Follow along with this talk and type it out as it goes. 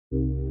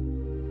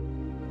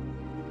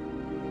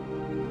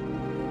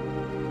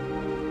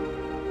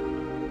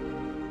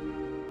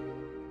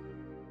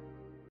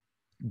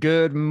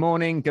Good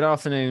morning, good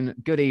afternoon,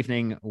 good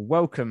evening.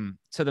 Welcome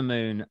to the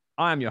moon.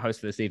 I am your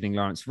host for this evening,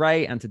 Lawrence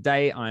Ray, and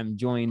today I'm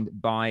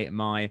joined by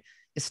my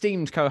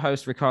esteemed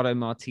co-host, Ricardo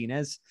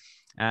Martinez.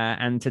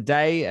 And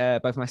today,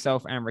 both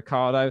myself and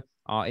Ricardo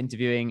are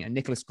interviewing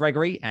Nicholas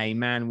Gregory, a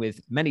man with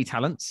many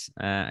talents,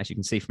 as you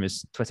can see from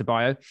his Twitter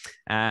bio,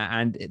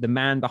 and the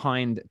man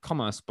behind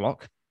Commerce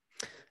Block.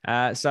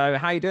 So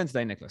how are you doing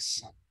today,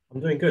 Nicholas?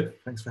 I'm doing good.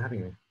 Thanks for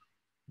having me.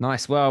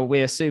 Nice. Well,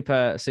 we're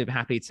super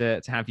happy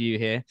to have you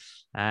here.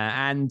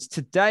 And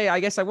today,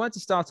 I guess I wanted to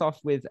start off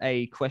with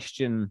a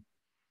question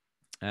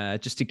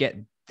just to get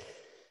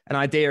an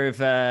idea of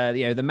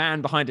the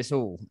man behind us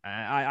all.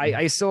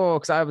 I saw,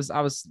 because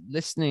I was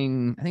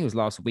listening, I think it was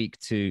last week,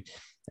 to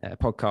a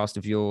podcast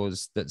of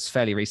yours that's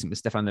fairly recent with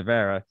Stefan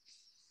Rivera,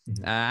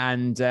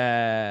 and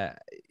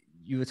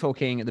you were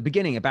talking at the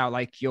beginning about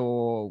like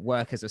your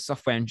work as a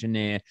software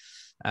engineer.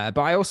 But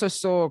I also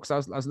saw, because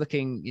I was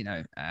looking,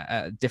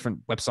 at different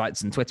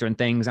websites and Twitter and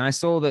things, and I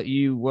saw that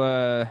you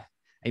were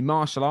a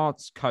martial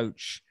arts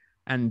coach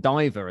and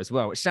diver as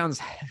well, which sounds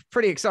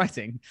pretty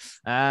exciting.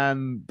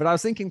 But I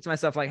was thinking to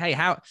myself, like, hey,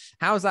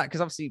 how's that?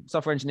 Because obviously,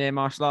 software engineer,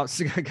 martial arts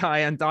guy,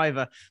 and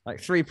diver, like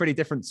three pretty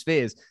different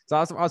spheres. So I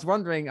was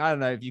wondering, I don't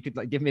know, if you could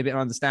like give me a bit of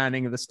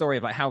understanding of the story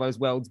of like how those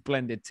worlds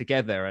blended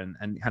together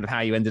and kind of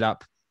how you ended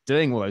up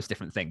doing all those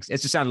different things.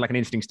 It just sounded like an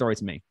interesting story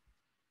to me.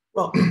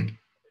 Well,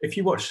 if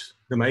you watch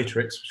The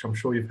Matrix, which I'm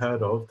sure you've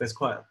heard of, there's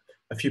quite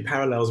a few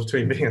parallels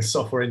between being a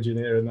software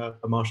engineer and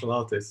a martial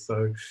artist.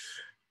 So,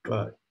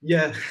 but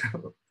yeah,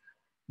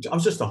 I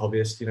was just a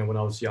hobbyist. When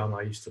I was young,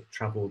 I used to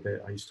travel a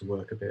bit. I used to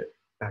work a bit,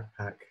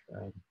 backpack.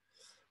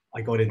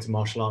 I got into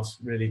martial arts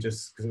really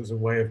just because it was a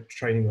way of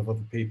training with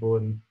other people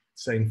and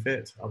staying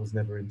fit. I was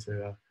never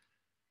into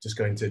just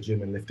going to a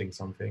gym and lifting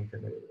something.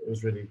 And it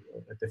was really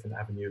a different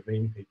avenue of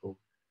meeting people.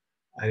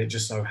 And it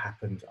just so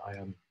happened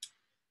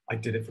I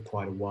did it for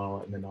quite a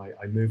while, and then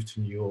I moved to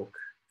New York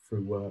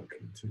through work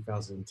in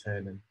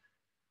 2010,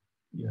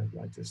 and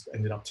I just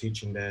ended up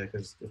teaching there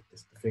because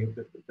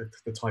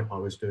the type I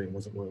was doing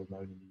wasn't well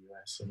known in the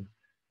US, and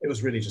it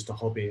was really just a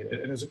hobby, and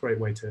it was a great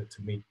way to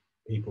meet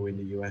people in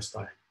the US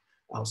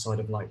outside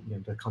of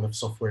the kind of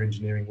software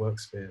engineering work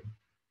sphere,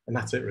 and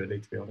that's it really,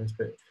 to be honest.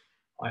 But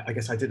I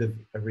guess I did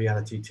a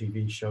reality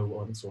TV show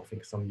once, or I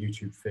think some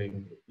YouTube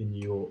thing in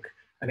New York,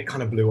 and it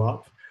kind of blew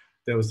up.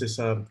 There was this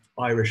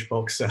Irish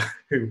boxer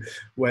who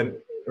went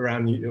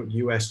around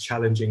US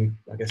challenging,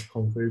 I guess,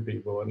 Kung Fu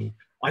people. And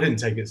I didn't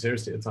take it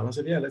seriously at the time. I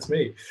said, yeah, let's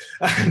meet.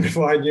 And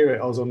before I knew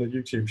it, I was on the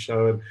YouTube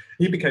show and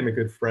he became a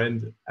good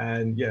friend.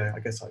 And yeah,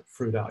 I guess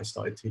through that, I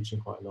started teaching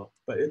quite a lot.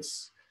 But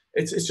it's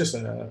just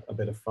a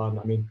bit of fun.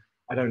 I mean,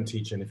 I don't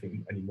teach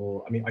anything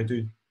anymore. I mean, I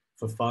do,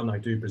 for fun, I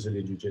do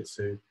Brazilian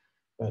Jiu-Jitsu.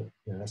 But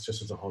that's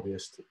just as a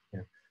hobbyist.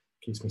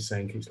 Keeps me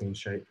sane, keeps me in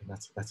shape. And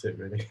that's it,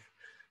 really.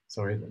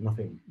 Sorry,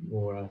 nothing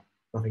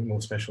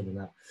more special than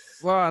that.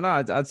 Well, no,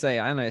 I'd say,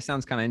 I don't know, it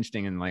sounds kind of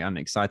interesting and like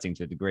exciting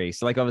to a degree.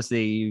 So like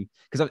obviously,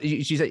 because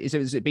you said, so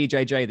was it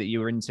BJJ that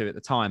you were into at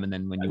the time, and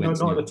then when you went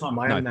not at the time,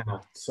 I am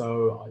now.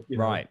 So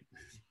right,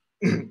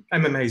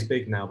 MMA is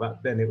big now,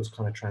 but then it was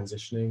kind of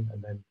transitioning,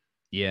 and then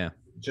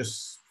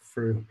just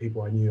through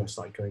people I knew, I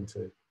started going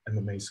to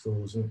MMA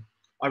schools, and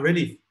I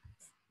really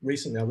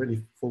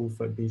fall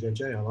for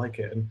BJJ. I like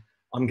it, and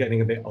I'm getting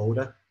a bit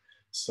older.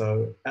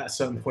 So at a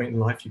certain point in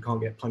life, you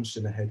can't get punched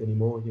in the head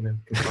anymore,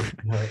 concussion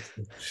hurts.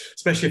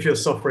 Especially if you're a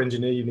software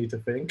engineer, you need to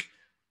think.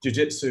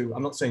 Jiu-Jitsu,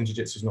 I'm not saying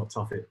Jiu-Jitsu is not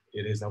tough, it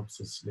is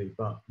obviously,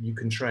 but you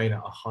can train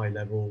at a high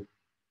level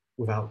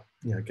without,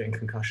 getting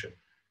concussion.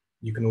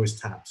 You can always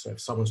tap. So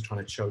if someone's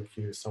trying to choke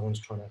you, if someone's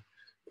trying to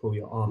pull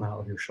your arm out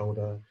of your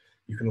shoulder,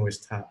 you can always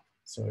tap.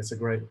 So it's a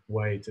great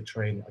way to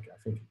train, I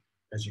think,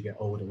 as you get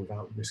older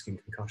without risking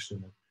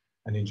concussion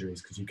and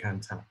injuries, because you can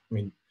tap. I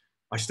mean,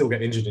 I still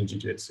get injured in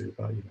jiu-jitsu,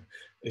 but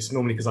it's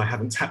normally because I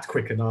haven't tapped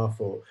quick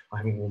enough or I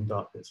haven't warmed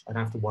up. I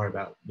don't have to worry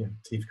about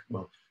teeth.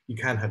 Well, you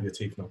can have your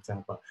teeth knocked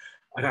out, but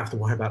I don't have to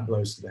worry about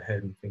blows to the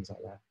head and things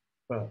like that.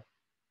 But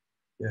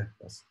yeah,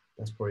 that's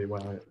probably why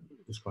I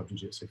describe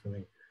jiu-jitsu for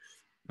me.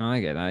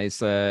 I get that.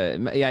 It's I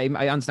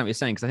understand what you're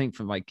saying, because I think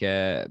from like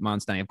my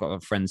understanding, I've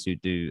got friends who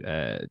do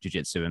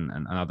jiu-jitsu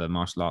and other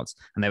martial arts,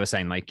 and they were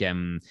saying like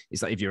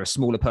it's like if you're a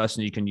smaller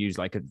person, you can use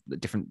like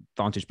different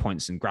vantage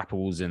points and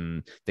grapples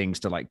and things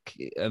to like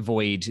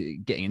avoid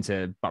getting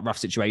into rough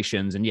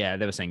situations. And yeah,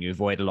 they were saying you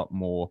avoid a lot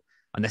more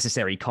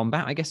unnecessary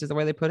combat, I guess is the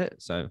way they put it.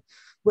 So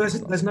well,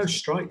 there's no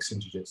strikes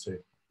in jiu-jitsu.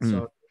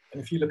 So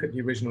and if you look at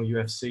the original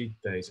UFC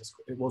days,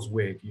 it was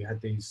weird. You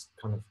had these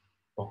kind of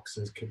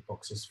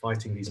kickboxers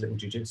fighting these little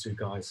jiu-jitsu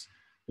guys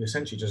who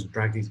essentially just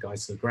drag these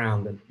guys to the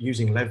ground and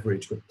using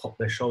leverage would pop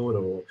their shoulder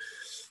or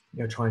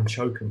try and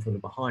choke them from the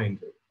behind.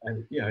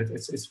 And it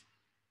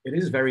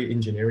is very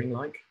engineering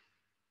like.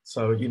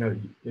 So if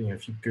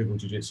you Google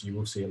jiu-jitsu, you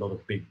will see a lot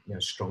of big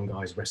strong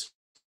guys wrestling.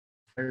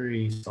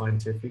 Very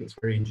scientific, it's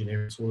very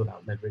engineering, it's all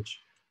about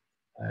leverage.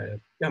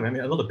 I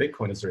mean a lot of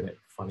Bitcoiners are in it,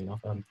 funny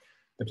enough.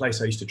 The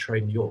place I used to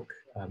train in New York,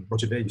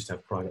 Roger Ver used to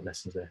have private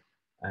lessons there,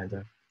 and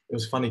it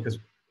was funny because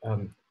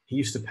he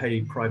used to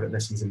pay private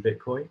lessons in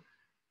Bitcoin,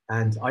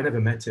 And I never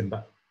met him,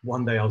 but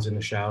one day I was in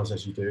the showers,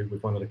 as you do,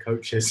 with one of the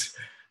coaches,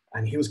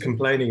 and he was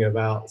complaining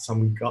about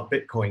some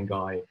Bitcoin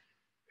guy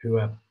who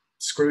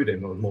screwed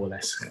him, or more or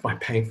less, by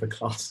paying for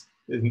class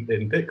in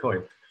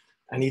Bitcoin.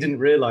 And he didn't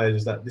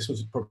realize that this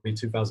was probably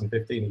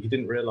 2015. He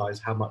didn't realize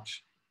how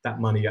much that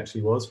money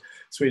actually was.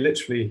 So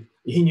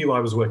he knew I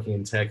was working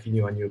in tech. He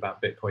knew I knew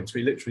about Bitcoin. So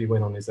he literally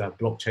went on his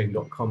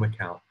blockchain.com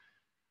account.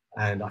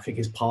 And I think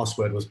his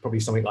password was probably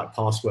something like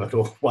password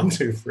or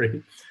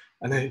 123.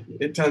 And then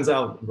it turns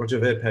out Roger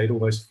Ver paid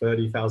almost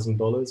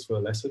 $30,000 for a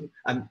lesson,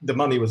 and the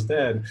money was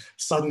there. And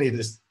suddenly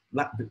this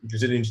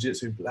Brazilian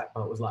Jiu-Jitsu black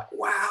belt was like,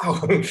 wow,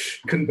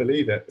 couldn't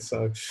believe it.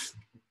 So,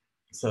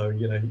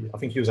 you know, I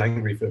think he was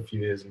angry for a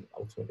few years and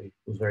ultimately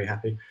was very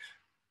happy.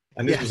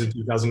 And this was in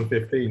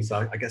 2015,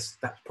 so I guess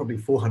that's probably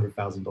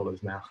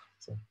 $400,000 now.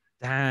 So.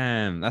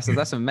 Damn, that's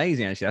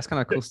amazing. Actually, that's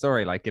kind of a cool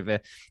story. Like if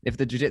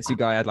the jiu-jitsu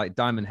guy had like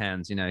diamond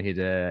hands, you know,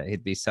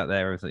 he'd be sat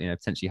there with, you know,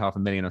 potentially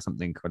 $500,000 or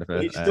something.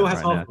 He still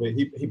has half of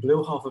it. He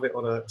blew half of it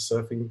on a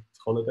surfing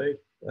holiday,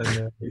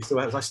 and he still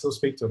has. I still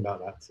speak to him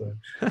about that. So.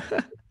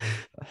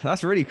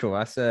 That's really cool.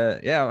 That's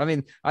yeah. I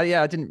mean,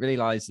 I didn't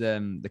realize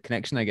the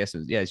connection. I guess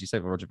yeah, as you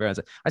said, with Roger Burns.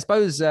 I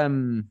suppose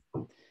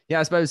yeah,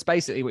 I suppose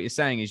basically what you're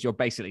saying is you're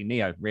basically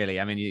Neo, really.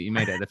 I mean, you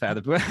made it at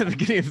the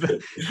beginning of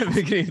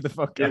the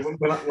podcast.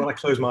 Yeah, when I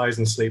close my eyes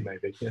and sleep,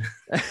 maybe. Yeah.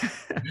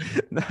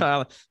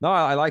 No,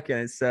 I like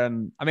it. It's I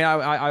mean,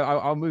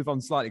 I'll move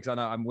on slightly because I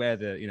know I'm aware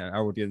that, you know,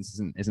 our audience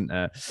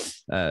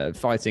isn't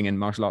fighting and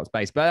martial arts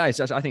based, but I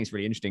think it's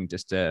really interesting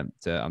just to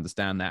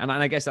understand that, and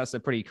I guess that's a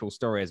pretty cool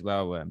story as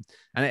well. And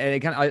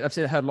I've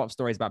heard a lot of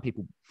stories about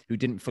people who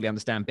didn't fully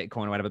understand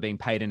Bitcoin or whatever, being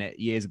paid in it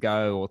years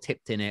ago or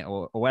tipped in it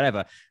or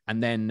whatever,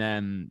 and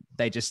then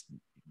they just,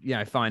 you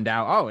know, find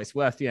out, oh, it's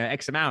worth, you know,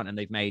 X amount, and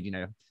they've made, you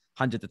know,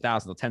 hundreds of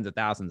thousands or tens of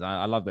thousands.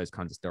 I love those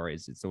kinds of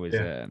stories. It's always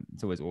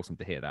awesome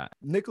to hear that.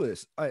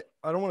 Nicholas, I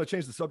don't want to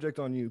change the subject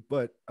on you,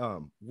 but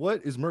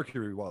what is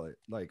Mercury Wallet?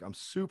 Like, I'm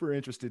super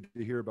interested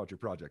to hear about your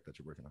project that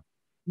you're working on.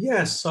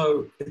 Yeah,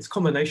 so it's a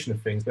combination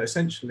of things, but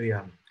essentially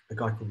a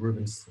guy called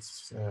Reuben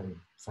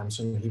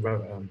Somsen, he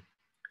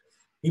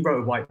wrote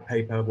a white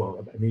paper,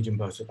 well, a Medium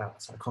post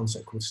about a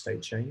concept called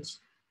state chains.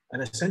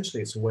 And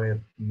essentially it's a way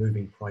of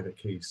moving private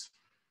keys,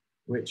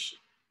 which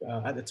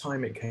at the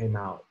time it came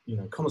out, you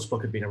know, Commons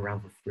Block had been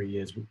around for 3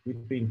 years.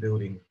 We'd been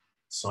building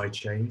side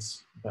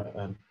chains, but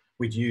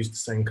we'd used the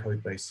same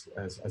code base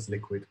as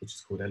Liquid, which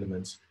is called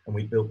Elements, and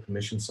we built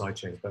permission side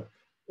chains. But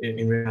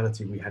in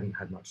reality, we hadn't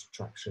had much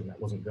traction. That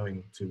wasn't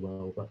going too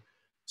well. But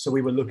so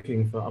we were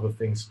looking for other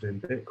things to do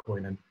in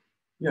Bitcoin, and,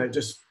 you know,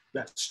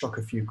 that struck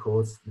a few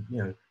chords.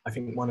 You know, I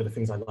think one of the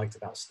things I liked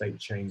about state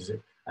chains is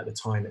at the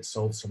time it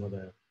solved some of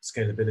the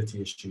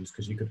scalability issues,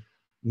 because you could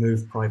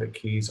move private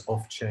keys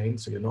off chain,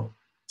 so you're not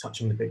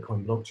touching the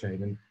Bitcoin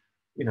blockchain. And,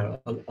 you know,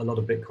 a lot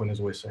of Bitcoiners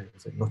always say,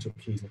 not your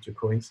keys, not your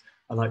coins.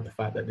 I like the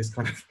fact that this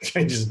kind of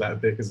changes that a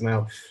bit, because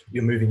now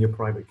you're moving your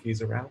private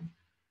keys around.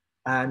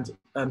 And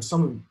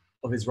some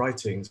of his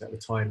writings at the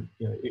time,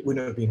 you know, it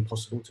wouldn't have been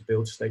possible to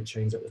build state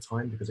chains at the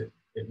time because it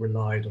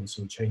relied on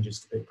some changes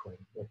to Bitcoin,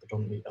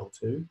 predominantly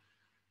L2.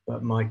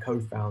 But my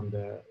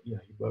co-founder, you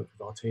know, he worked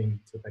with our team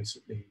to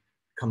basically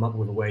come up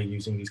with a way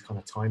using these kind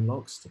of time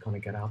locks to kind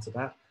of get out of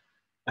that.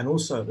 And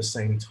also at the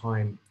same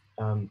time,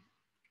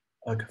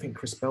 I think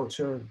Chris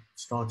Belcher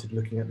started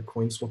looking at the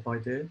coin swap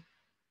idea,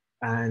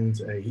 and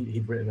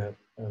he'd written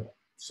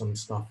some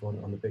stuff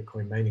on the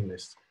Bitcoin mailing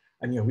list.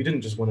 And, you know, we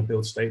didn't just want to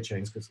build state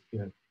chains because, you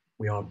know,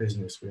 we are a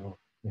business, we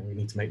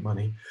need to make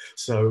money.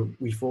 So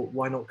we thought,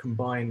 why not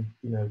combine,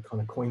 you know,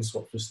 kind of coin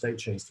swaps with state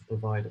chains to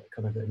provide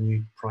kind of a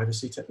new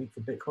privacy technique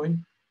for Bitcoin.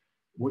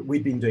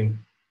 We've been doing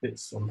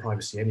bits on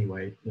privacy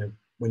anyway. You know,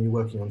 when you're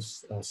working on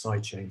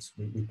side chains,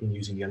 we've been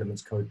using the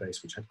Elements code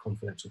base, which had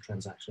confidential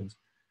transactions.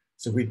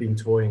 So we've been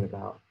toying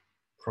about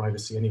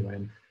privacy anyway.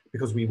 And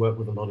because we work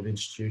with a lot of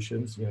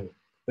institutions, you know,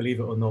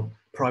 believe it or not,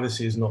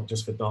 privacy is not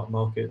just for dark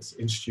markets.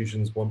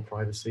 Institutions want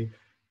privacy.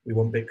 We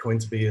want Bitcoin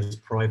to be as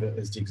private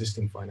as the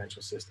existing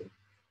financial system.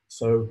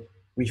 So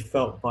we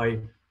felt by,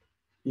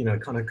 you know,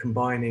 kind of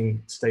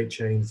combining state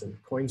chains and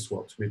coin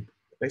swaps, we'd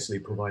basically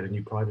provide a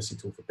new privacy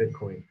tool for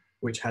Bitcoin,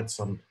 which had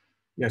some,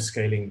 you know,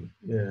 scaling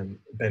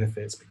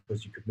benefits,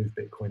 because you could move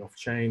Bitcoin off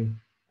chain,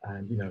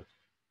 and, you know,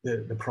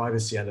 the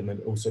privacy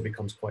element also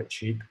becomes quite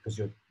cheap because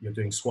you're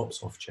doing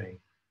swaps off chain.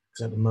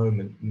 Because at the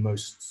moment,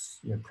 most,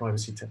 you know,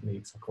 privacy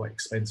techniques are quite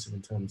expensive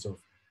in terms of,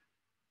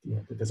 you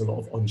know, there's a lot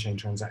of on-chain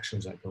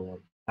transactions that go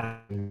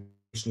on, and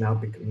which now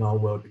in our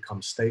world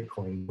becomes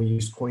Statecoin. We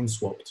use coin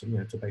swap to, you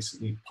know, to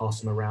basically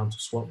pass them around, to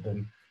swap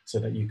them, so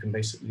that you can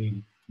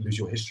basically lose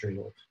your history,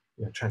 or,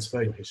 you know,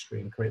 transfer your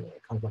history and create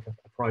kind of like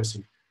a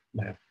privacy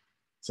layer.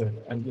 So,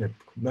 and, you know,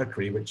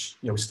 Mercury, which,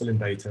 you know, we're still in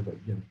beta, but,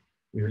 you know,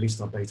 we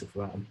released our beta for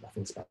that, I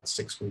think it's about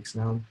 6 weeks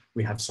now.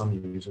 We have some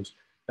users.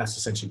 That's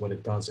essentially what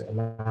it does. It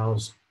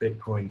allows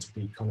Bitcoin to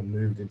be kind of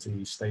moved into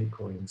these state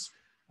coins.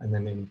 And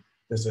then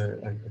there's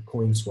a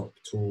coin swap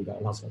tool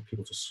that allows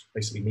people to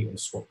basically meet and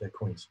swap their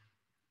coins.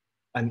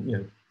 And, you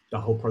know, the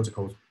whole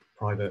protocol is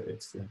private.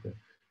 It's, you know,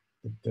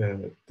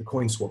 the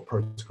coin swap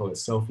protocol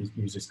itself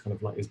uses kind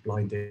of like is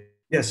blinded.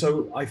 Yeah,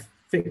 so I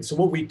think, so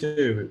what we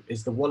do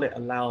is the wallet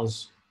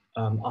allows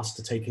us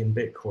to take in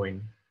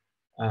Bitcoin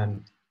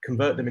and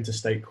convert them into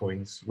state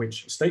coins,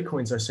 which state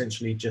coins are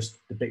essentially just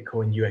the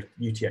Bitcoin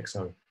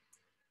UTXO.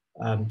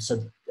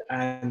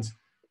 And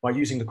by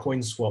using the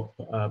coin swap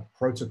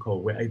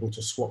protocol, we're able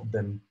to swap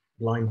them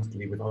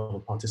blindly with other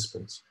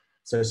participants.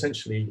 So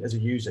essentially, as a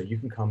user, you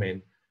can come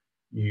in,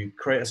 you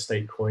create a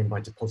state coin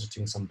by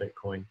depositing some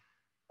Bitcoin,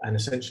 and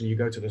essentially you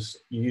go to this,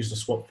 you use the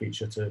swap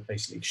feature to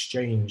basically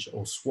exchange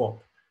or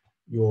swap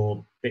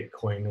your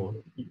Bitcoin or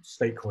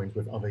state coins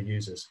with other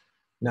users.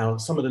 Now,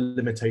 some of the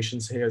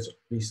limitations here is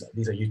these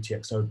are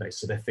UTXO based,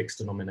 so they're fixed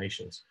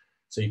denominations.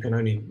 So you can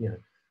only,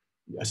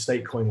 a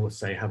state coin will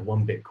say have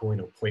 1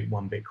 Bitcoin or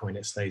 0.1 Bitcoin,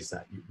 it stays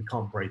that. We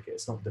can't break it.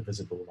 It's not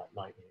divisible like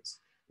Lightning.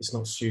 It's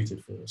not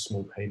suited for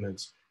small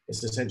payments.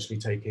 It's essentially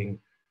taking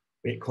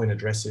Bitcoin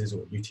addresses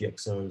or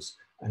UTXOs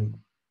and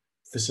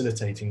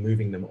facilitating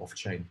moving them off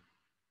chain.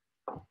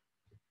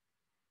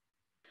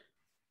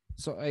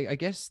 So I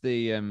guess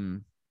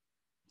the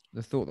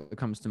thought that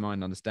comes to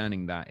mind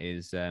understanding that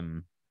is,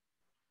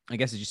 I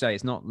guess, as you say,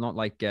 it's not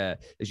like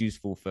as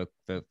useful for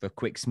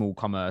quick small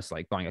commerce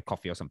like buying a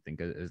coffee or something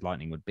as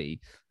Lightning would be.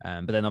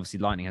 But then obviously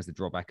Lightning has the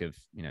drawback of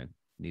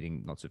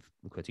needing lots of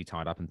liquidity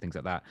tied up and things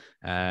like that.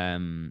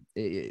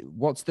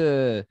 What's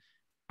the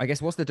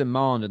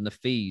demand and the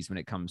fees when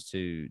it comes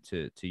to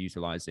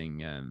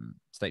utilizing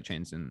state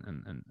chains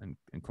and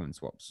coin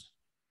swaps?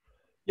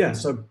 Yeah,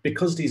 so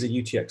because these are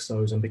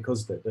UTXOs and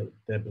because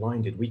they're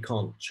blinded, we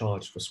can't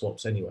charge for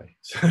swaps anyway.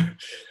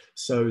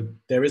 So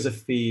there is a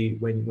fee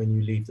when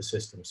you leave the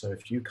system. So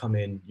if you come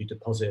in, you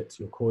deposit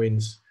your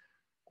coins,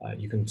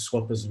 you can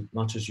swap as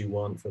much as you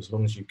want for as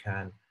long as you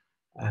can.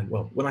 And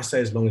well, when I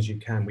say as long as you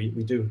can, we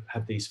do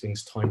have these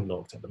things time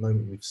locked. At the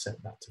moment, we've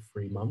set that to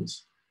 3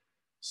 months.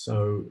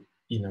 So,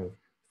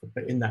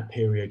 but in that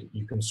period,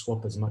 you can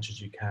swap as much as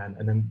you can.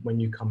 And then when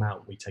you come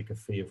out, we take a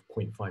fee of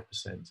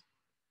 0.5%.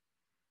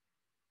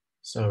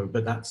 So,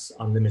 but that's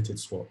unlimited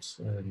swaps,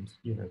 and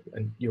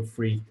and you're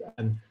free,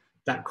 and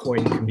that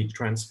coin can be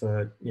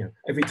transferred.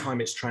 Every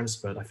time it's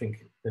transferred, I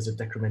think there's a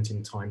decrement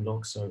in time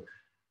lock. So,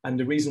 and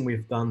the reason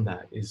we've done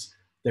that is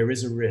there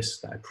is a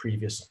risk that a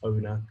previous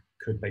owner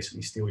could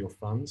basically steal your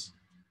funds.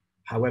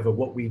 However,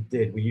 what we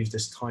did, we used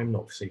this time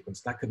lock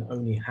sequence that can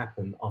only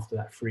happen after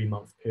that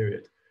 3-month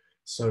period.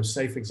 So,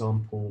 say for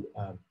example,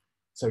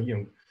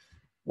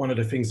 one of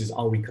the things is,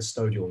 are we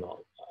custodial or not?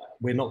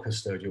 We're not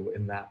custodial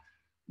in that.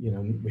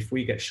 If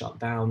we get shut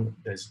down,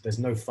 there's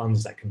no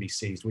funds that can be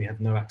seized. We have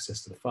no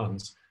access to the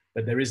funds,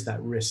 but there is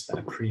that risk that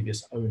a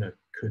previous owner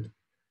could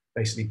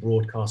basically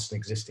broadcast an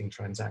existing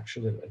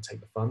transaction and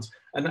take the funds.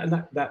 And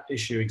that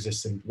issue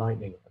exists in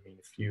Lightning. I mean,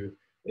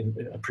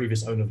 a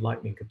previous owner of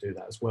Lightning could do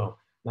that as well.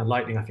 Now,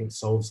 Lightning, I think,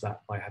 solves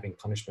that by having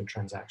punishment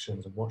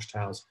transactions and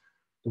watchtowers.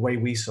 The way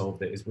we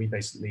solved it is we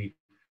basically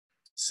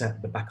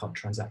set the backup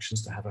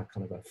transactions to have a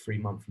kind of a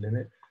 3-month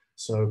limit.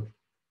 So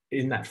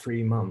in that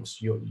 3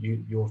 months, you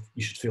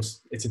should feel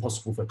it's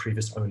impossible for a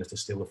previous owner to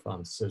steal the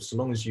funds. So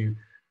long as you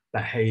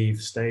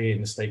stay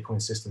in the Statecoin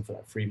system for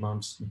that 3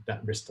 months,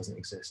 that risk doesn't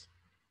exist.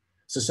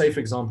 So say,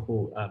 for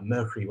example,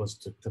 Mercury was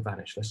to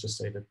vanish. Let's just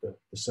say that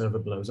the server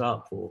blows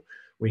up or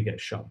we get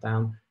shut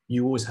down.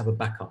 You always have a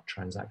backup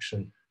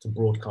transaction to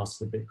broadcast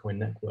to the Bitcoin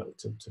network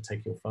to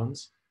take your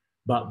funds.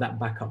 But that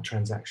backup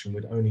transaction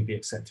would only be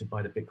accepted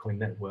by the Bitcoin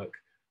network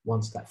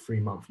once that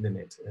 3-month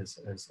limit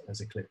has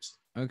eclipsed.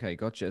 Okay,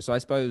 gotcha. So I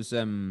suppose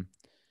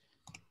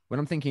when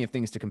I'm thinking of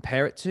things to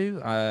compare it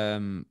to,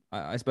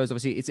 I suppose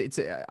obviously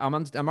I'm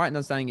right in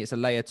understanding it's a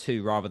layer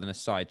 2 rather than a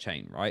side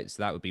chain, right?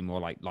 So that would be more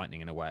like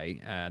Lightning in a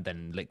way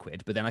than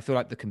Liquid. But then I feel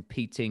like the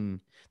competing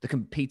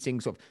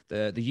sort of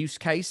the use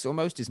case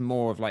almost is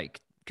more of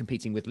like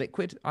competing with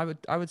Liquid, I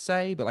would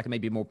say, but like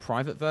maybe a more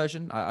private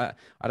version. I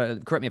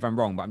don't, correct me if I'm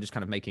wrong, but I'm just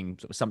kind of making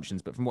sort of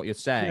assumptions. But from what you're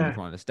saying, Yeah. From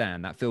what I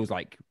understand, that feels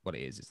like what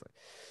it is. It's like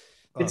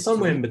it's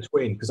somewhere in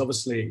between, because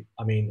obviously,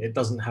 I mean, it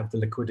doesn't have the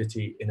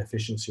liquidity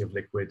inefficiency of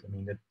Liquid. I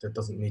mean, there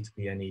doesn't need to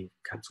be any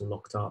capital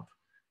locked up,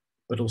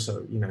 but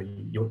also,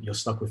 you're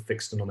stuck with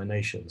fixed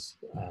denominations.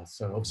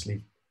 So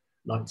obviously,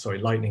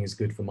 Lightning is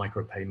good for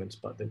micropayments,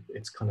 but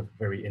it's kind of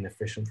very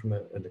inefficient from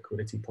a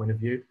liquidity point of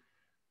view.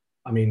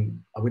 I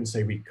mean, I wouldn't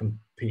say we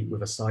compete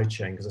with a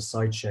sidechain, because a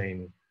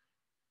sidechain,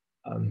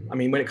 I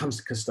mean, when it comes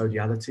to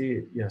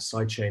custodiality,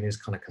 sidechain is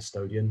kind of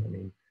custodian. I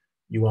mean,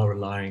 you are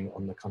relying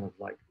on the kind of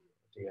like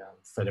the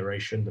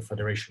federation. The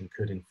federation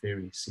could, in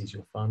theory, seize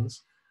your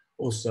funds.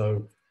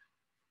 Also,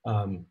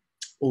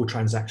 all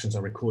transactions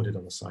are recorded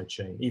on the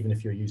sidechain. Even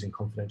if you're using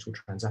confidential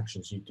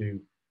transactions, you do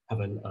have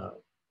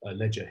a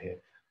ledger here.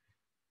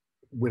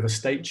 With a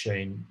state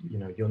chain,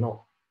 you're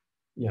not,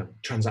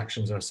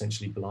 transactions are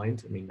essentially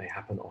blind. I mean, they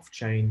happen off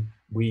chain.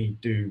 We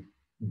do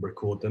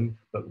record them,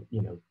 but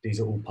these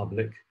are all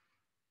public.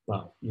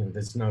 But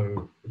there's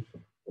no.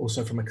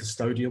 Also, from a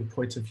custodial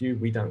point of view,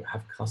 we don't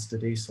have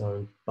custody.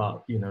 So,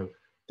 but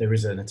there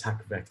is an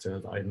attack vector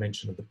that I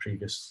mentioned of the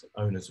previous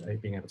owners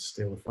being able to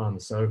steal the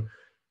funds. So,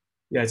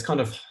 yeah, it's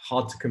kind of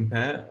hard to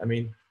compare. I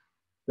mean,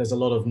 there's a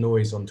lot of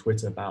noise on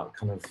Twitter about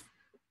kind of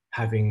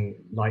having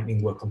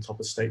Lightning work on top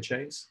of state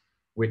chains,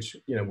 which,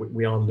 you know,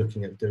 we are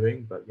looking at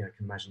doing, but, you know, I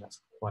can imagine that's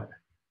quite,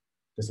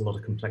 there's a lot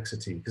of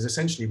complexity because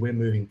essentially we're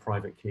moving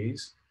private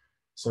keys.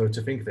 So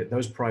to think of it,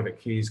 those private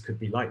keys could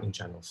be Lightning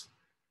channels.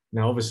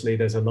 Now, obviously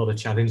there's a lot of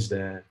challenge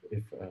there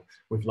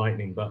with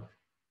Lightning, but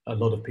a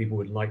lot of people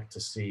would like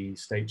to see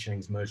state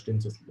chains merged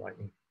into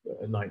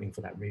Lightning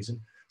for that reason.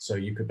 So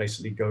you could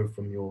basically go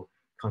from your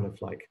kind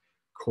of like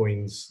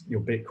coins,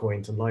 your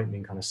Bitcoin to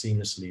Lightning kind of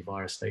seamlessly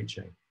via state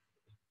chain.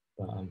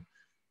 But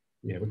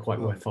yeah, we're quite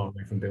far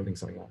away from building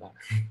something like that.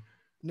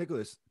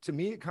 Nicholas, to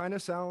me, it kind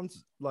of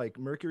sounds like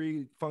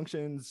Mercury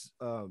functions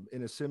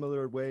in a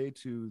similar way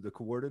to the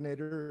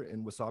coordinator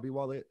in Wasabi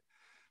Wallet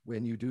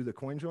when you do the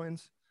coin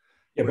joins.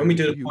 Yeah, when we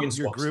do the coin you're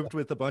swaps, grouped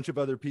with a bunch of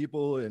other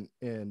people,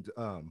 and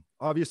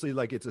obviously,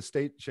 like, it's a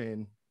state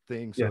chain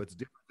thing, so it's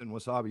different than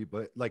Wasabi.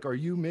 But like, are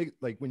you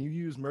like when you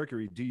use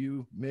Mercury, do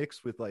you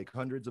mix with like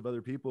hundreds of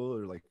other people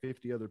or like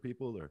 50 other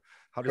people, or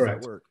how does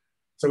that work?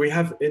 So we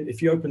have,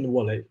 if you open the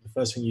wallet, the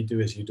first thing you do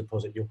is you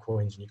deposit your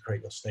coins and you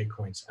create your stake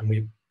coins,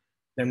 and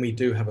then we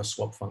do have a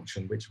swap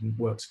function which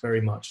works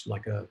very much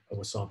like a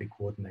Wasabi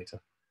coordinator.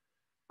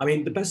 I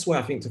mean, the best way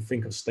I think to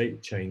think of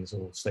state chains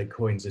or state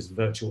coins is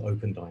virtual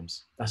open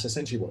dimes. That's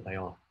essentially what they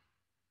are.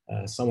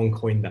 Someone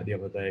coined that the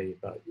other day,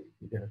 but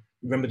you know,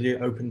 remember the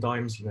open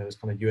dimes? You know, those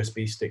kind of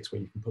USB sticks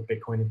where you can put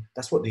Bitcoin in.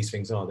 That's what these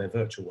things are. They're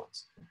virtual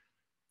ones.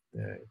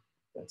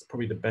 That's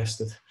probably the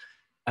best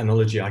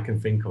analogy I can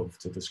think of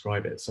to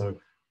describe it. So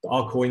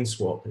our coin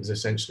swap is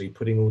essentially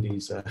putting all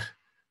these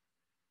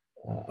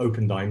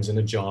open dimes in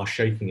a jar,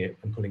 shaking it,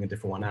 and pulling a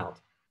different one out.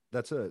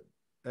 That's a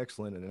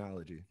excellent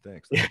analogy.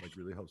 Thanks. That like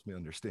really helps me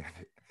understand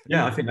it.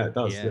 Yeah, I think that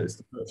does. Yeah.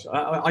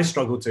 I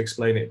struggle to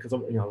explain it because,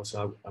 you know,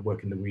 also I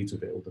work in the weeds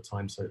with it all the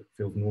time, so it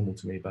feels normal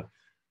to me. But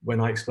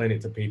when I explain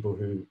it to people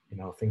who, you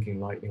know, are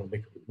thinking like, you know,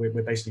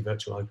 we're basically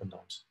virtual open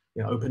dimes.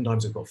 You know, open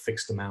dimes have got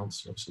fixed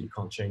amounts. Obviously, you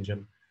can't change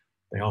them.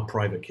 They are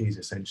private keys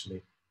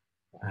essentially,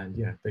 and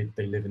yeah,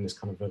 they live in this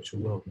kind of virtual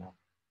world now,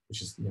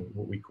 which is, you know,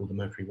 what we call the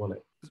Mercury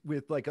Wallet.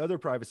 With like other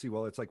privacy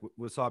wallets, like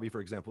Wasabi,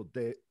 for example,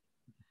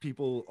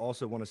 people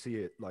also want to see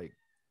it like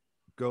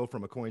go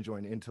from a coin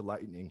join into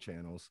Lightning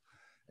channels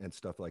and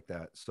stuff like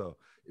that. So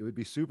it would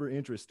be super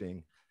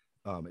interesting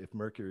if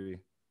Mercury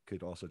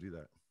could also do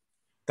that.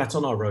 That's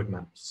on our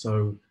roadmap.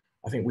 So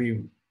I think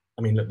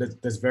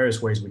there's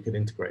various ways we could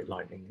integrate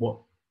Lightning. What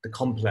the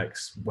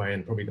complex way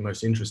and probably the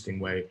most interesting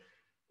way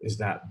is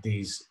that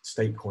these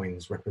state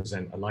coins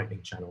represent a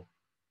Lightning channel.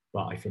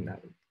 But I think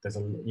that there's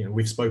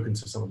we've spoken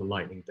to some of the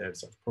Lightning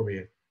devs. That's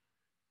probably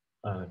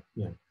a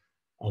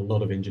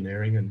lot of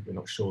engineering, and we're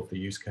not sure of the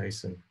use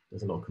case, and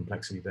there's a lot of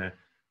complexity there.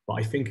 But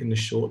I think in the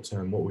short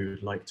term, what we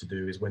would like to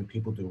do is when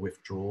people do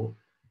withdrawal,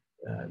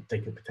 they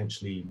could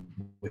potentially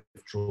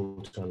withdraw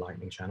to a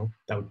Lightning channel.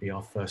 That would be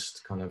our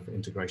first kind of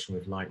integration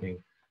with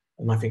Lightning.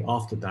 And I think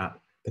after that,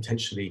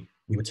 potentially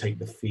we would take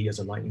the fee as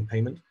a Lightning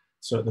payment.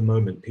 So at the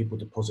moment, people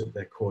deposit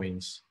their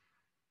coins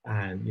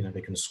and, you know,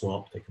 they can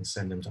swap, they can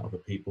send them to other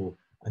people.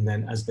 And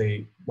then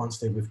once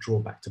they withdraw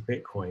back to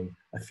Bitcoin,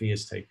 a fee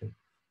is taken.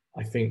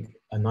 I think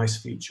a nice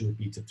feature would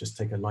be to just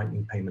take a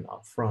Lightning payment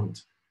up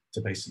front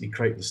to basically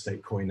create the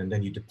stake coin, and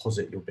then you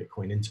deposit your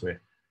Bitcoin into it.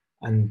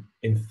 And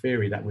in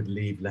theory, that would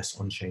leave less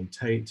on-chain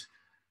Tate.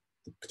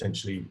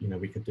 Potentially, you know,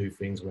 we could do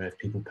things where if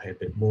people pay a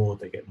bit more,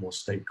 they get more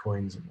stake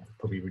coins, and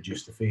probably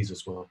reduce the fees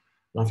as well.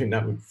 And I think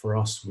that would, for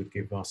us, would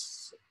give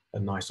us a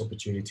nice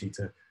opportunity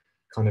to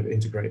kind of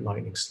integrate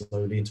Lightning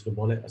slowly into the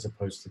wallet, as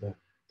opposed to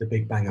the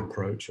big bang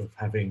approach of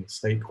having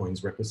stake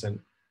coins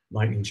represent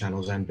Lightning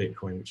channels and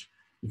Bitcoin, which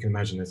you can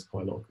imagine there's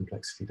quite a lot of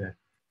complexity there.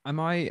 I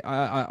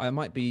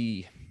might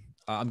be.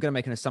 I'm going to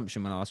make an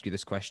assumption when I ask you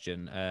this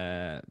question.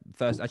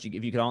 First, actually,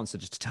 if you could answer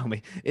just to tell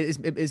me,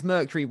 is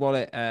Mercury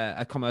Wallet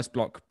a commerce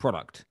block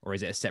product, or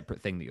is it a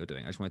separate thing that you're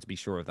doing? I just wanted to be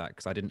sure of that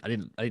because I didn't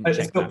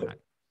check that.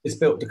 It's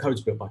built. The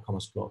code's built by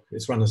Commerce Block.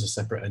 It's run as a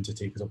separate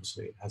entity because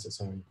obviously it has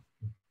its own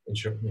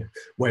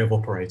way of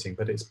operating.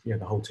 But it's, the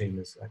whole team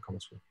is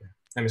Commerce Block. Yeah,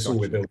 and it's all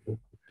we're building.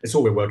 It's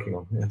all we're working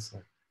on. Yeah.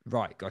 So.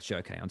 Right, gotcha.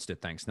 Okay,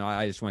 understood. Thanks. No,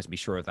 I just wanted to be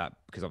sure of that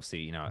because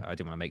obviously, I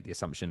didn't want to make the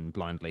assumption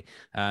blindly.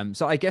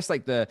 So I guess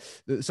like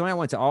something I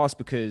wanted to ask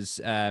because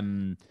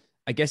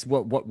I guess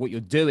what you're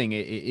doing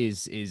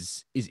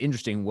is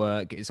interesting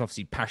work. It's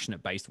obviously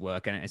passionate based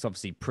work, and it's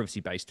obviously privacy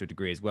based to a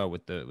degree as well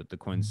with the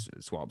coins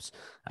swaps.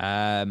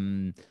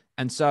 And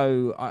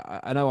so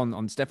I know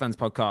on Stefan's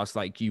podcast,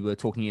 like you were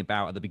talking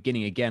about at the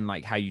beginning again,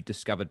 like how you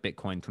discovered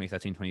Bitcoin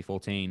 2013,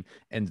 2014,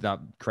 ended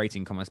up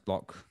creating Commerce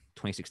Block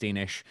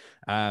 2016-ish.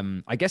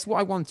 I guess what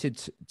I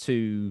wanted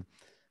to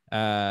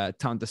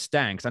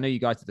understand, because I know you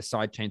guys did the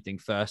sidechain thing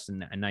first,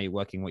 and now you're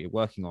working what you're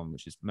working on,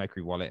 which is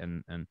Mercury Wallet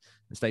and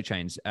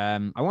Statechains.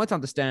 I wanted to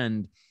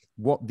understand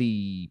what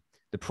the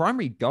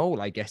primary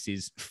goal, I guess,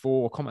 is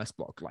for Commerce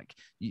Block. Like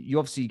you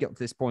obviously get to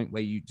this point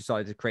where you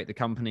decided to create the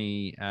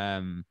company.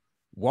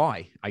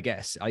 why, I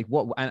guess, like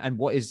what, and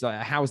what is,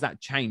 how has that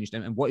changed,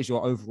 and what is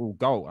your overall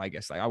goal? I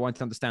guess, like, I want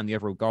to understand the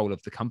overall goal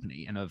of the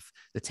company and of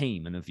the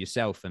team and of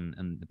yourself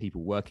and the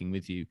people working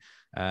with you,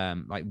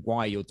 like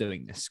why you're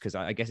doing this, because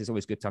I guess it's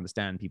always good to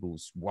understand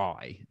people's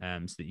why,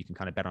 so that you can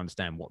kind of better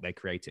understand what they're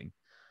creating.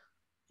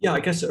 Yeah, I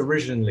guess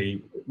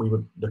originally we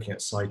were looking at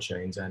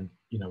sidechains, and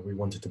we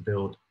wanted to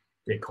build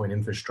Bitcoin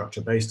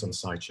infrastructure based on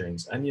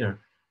sidechains, and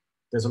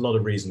there's a lot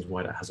of reasons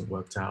why that hasn't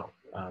worked out.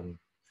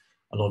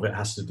 A lot of it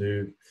has to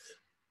do,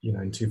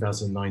 in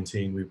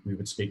 2019, we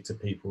would speak to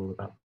people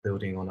about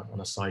building on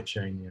a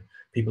sidechain.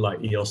 People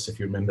like EOS, if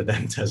you remember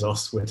them,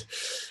 Tezos,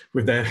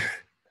 with their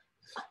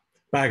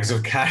bags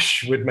of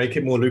cash, would make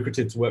it more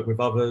lucrative to work with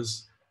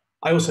others.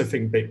 I also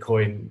think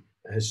Bitcoin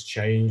has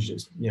changed.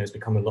 It's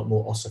become a lot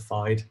more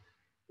ossified.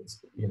 It's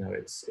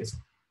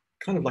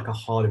kind of like a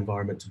hard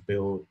environment to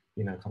build,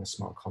 kind of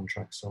smart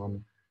contracts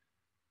on.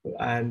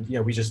 And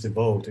we just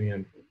evolved.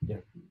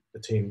 The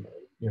team,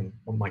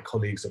 my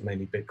colleagues are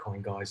mainly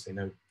Bitcoin guys. They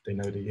know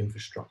the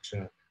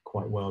infrastructure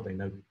quite well. They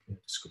know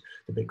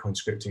the Bitcoin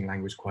scripting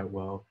language quite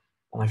well.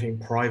 And I think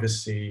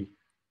privacy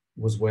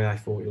was where I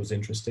thought it was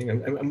interesting.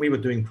 And we were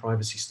doing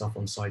privacy stuff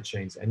on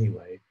sidechains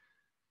anyway.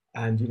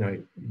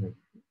 And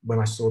when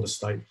I saw the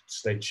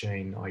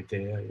Statechain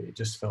idea, it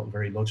just felt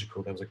very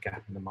logical. There was a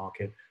gap in the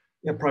market.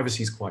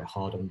 Privacy is quite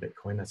hard on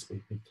Bitcoin. Let's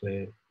be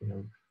clear.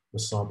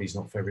 Wasabi is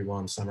not for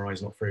everyone. Samurai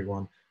is not for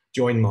everyone.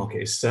 Join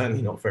market is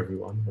certainly not for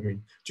everyone. I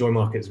mean, join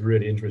market is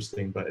really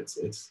interesting, but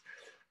it's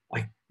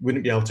I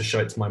wouldn't be able to show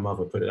it to my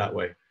mother, put it that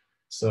way.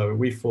 So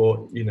we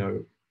thought,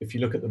 if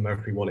you look at the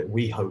Mercury wallet,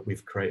 we hope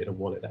we've created a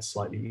wallet that's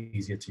slightly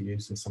easier to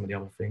use than some of the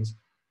other things.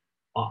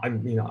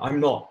 I'm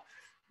not,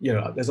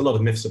 there's a lot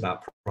of myths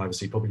about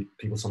privacy. Probably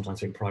people sometimes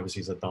think privacy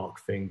is a dark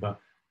thing, but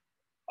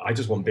I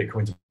just want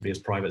Bitcoin to be as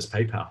private as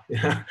PayPal.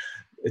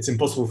 It's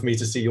impossible for me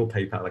to see your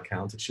PayPal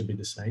account. It should be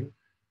the same.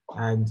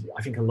 And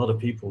I think a lot of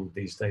people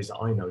these days that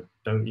I know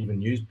don't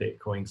even use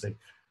Bitcoin because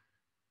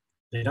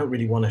they don't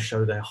really want to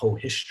show their whole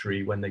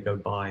history when they go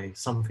buy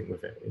something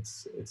with it.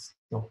 It's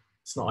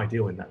not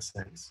ideal in that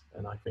sense.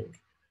 And I think,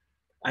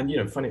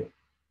 and funny,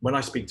 when I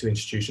speak to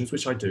institutions,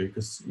 which I do,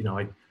 because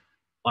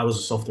I was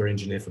a software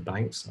engineer for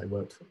banks. I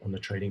worked on the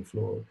trading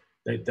floor.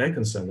 They're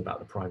concerned about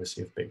the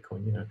privacy of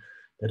Bitcoin.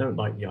 They don't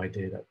like the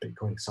idea that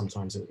Bitcoin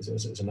sometimes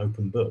is an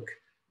open book.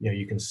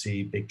 You can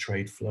see big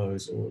trade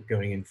flows or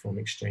going in from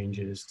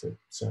exchanges to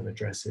certain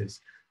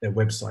addresses. There are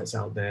websites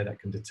out there that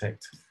can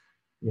detect,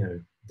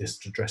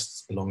 this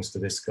address belongs to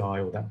this guy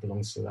or that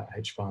belongs to that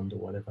hedge fund or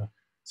whatever.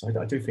 So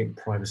I do think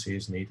privacy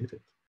is needed.